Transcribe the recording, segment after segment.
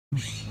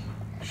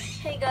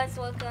Hey guys,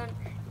 welcome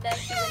back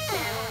to the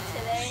channel.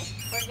 Today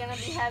we're gonna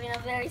be having a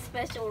very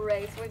special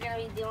race. We're gonna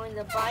be doing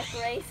the bike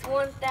race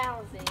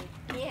 1000.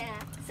 Yeah.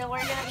 So we're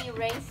gonna be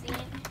racing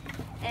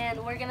and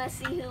we're gonna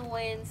see who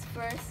wins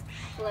first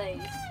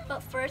place.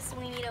 But first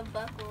we need to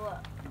buckle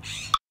up.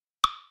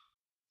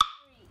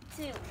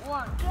 3, 2,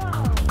 1,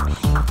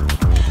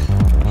 go!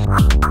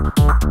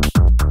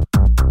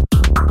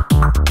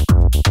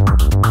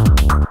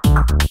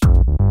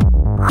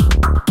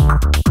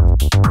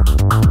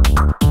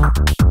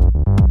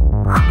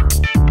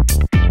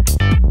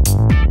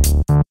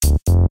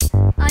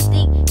 I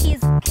think he's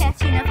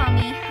catching up on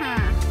me,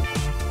 huh?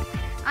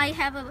 I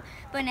have a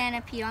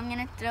banana peel. I'm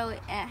gonna throw it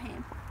at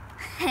him.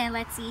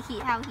 Let's see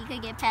how he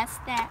could get past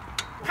that.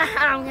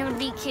 I'm gonna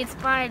beat Kid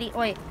Spidey.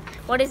 Wait,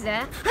 what is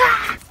that?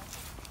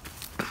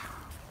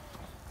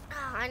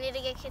 I need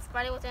to get Kid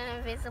Spidey with an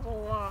invisible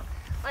wall.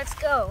 Let's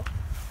go.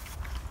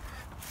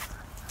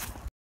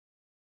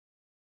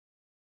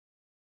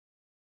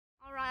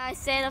 Alright, I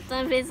set up the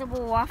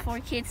invisible wall for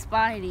Kid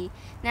Spidey.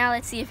 Now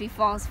let's see if he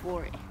falls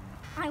for it.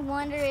 I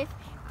wonder if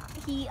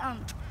he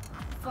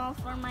falls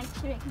for my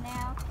trick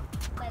now.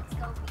 Let's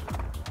go.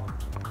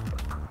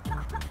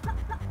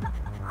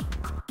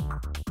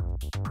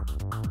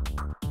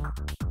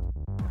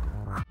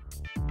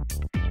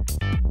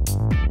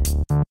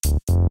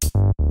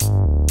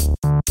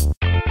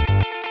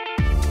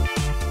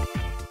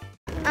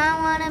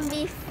 I wanna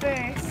be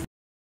first.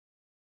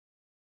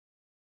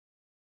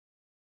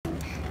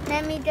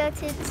 Let me go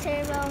to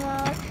turbo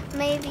mode.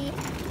 Maybe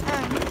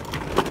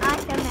I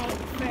can make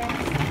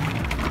first.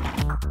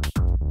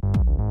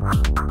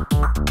 I'm gonna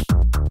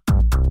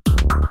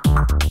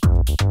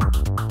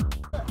win,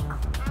 but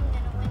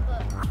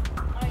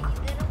are you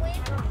gonna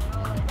win?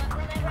 But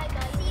whenever I go,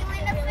 see you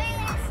in the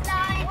finish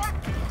line.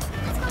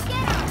 Let's go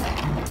get him.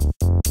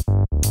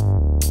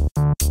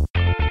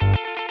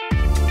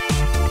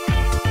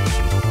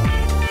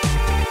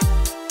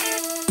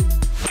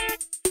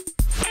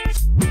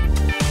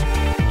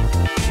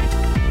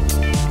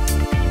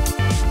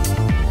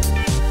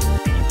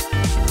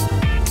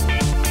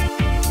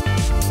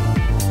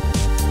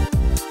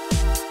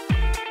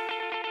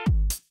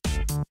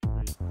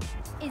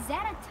 Is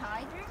that a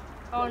tiger?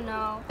 Oh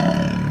no. I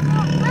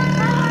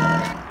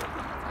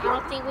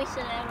don't think we should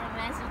ever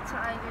mess with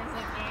tigers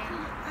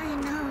again. I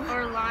know.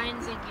 Or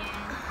lions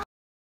again.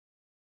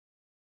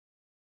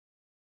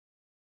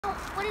 Oh,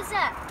 what is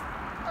that?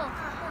 Oh.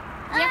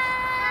 Yep.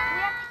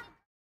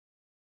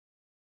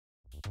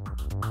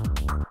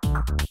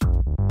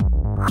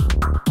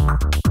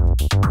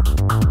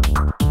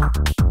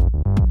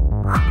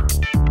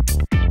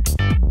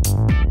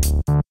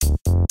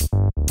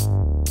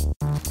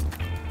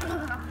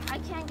 I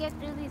can't get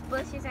through these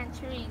bushes and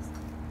trees.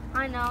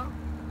 I know.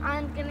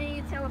 I'm gonna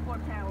need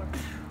teleport power.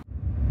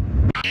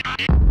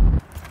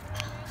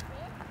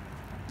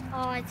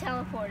 Oh, I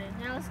teleported.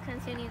 Now let's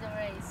continue the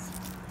race.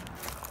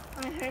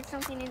 I heard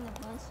something in the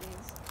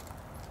bushes.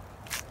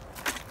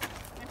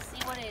 Let's see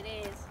what it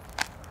is.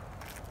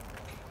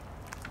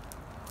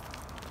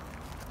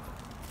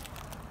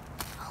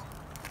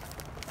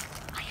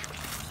 I have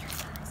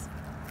confused.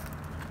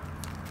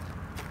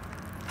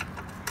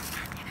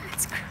 I'm gonna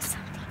unscrew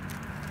something.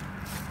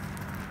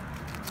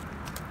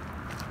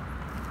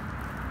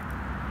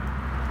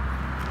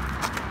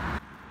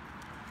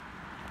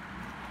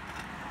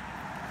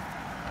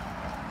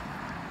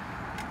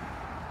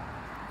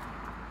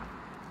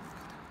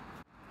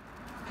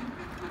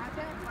 I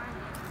couldn't find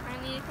it. I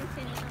need to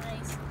continue the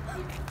race.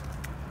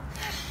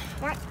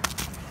 What?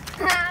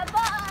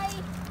 Bye!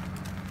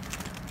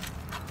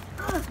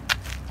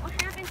 What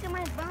happened to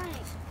my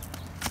bike?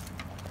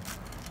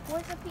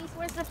 Where's the piece?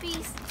 Where's the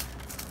piece?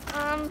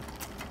 Oh,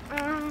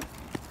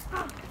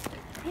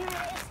 here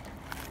it is.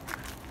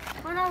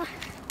 Oh no.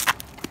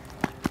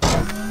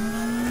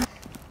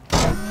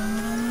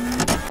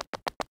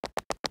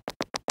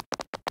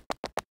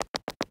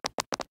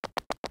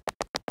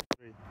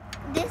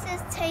 This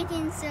is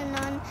taking so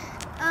long.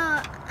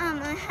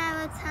 I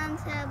have a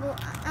timetable.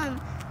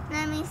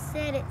 Let me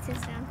set it to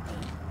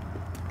something.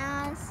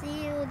 I'll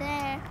see you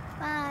there.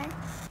 Bye.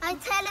 I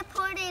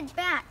teleported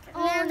back.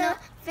 Oh, now no. the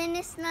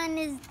finish line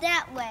is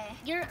that way.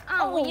 You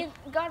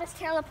got us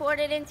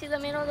teleported into the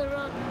middle of the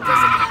road.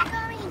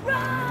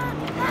 Run!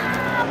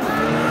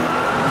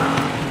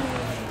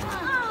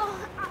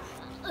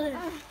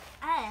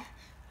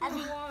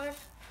 Everyone,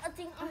 I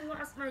think I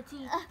lost my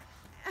teeth.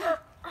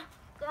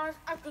 Guys,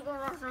 I think I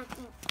lost my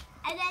teeth.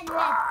 And then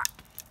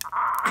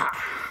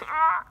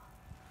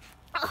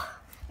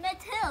my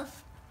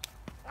tooth.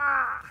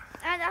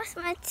 I lost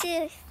my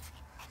tooth.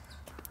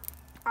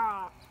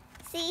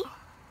 See?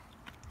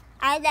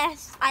 I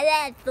lost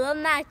both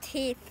my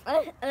teeth.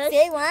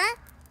 See one?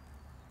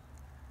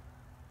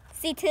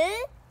 See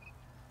two?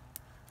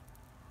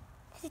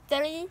 See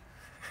three?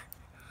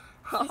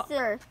 See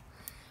four?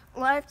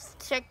 Let's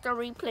check the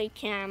replay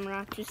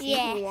camera to see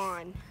Yes. who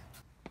won.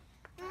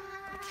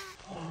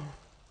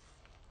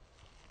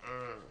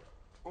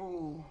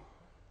 Oh.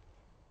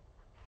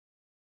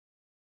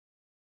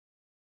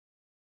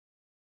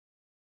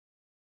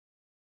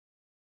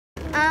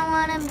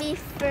 be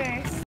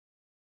first.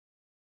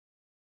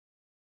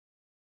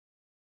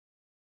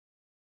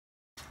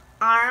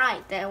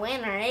 Alright, the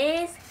winner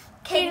is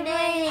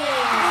Canadian.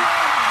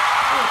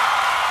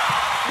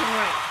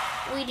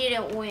 Alright, we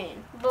didn't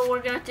win, but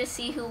we're going to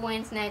see who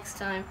wins next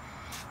time.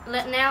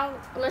 Now,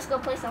 let's go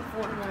play some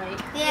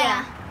Fortnite.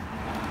 Yeah.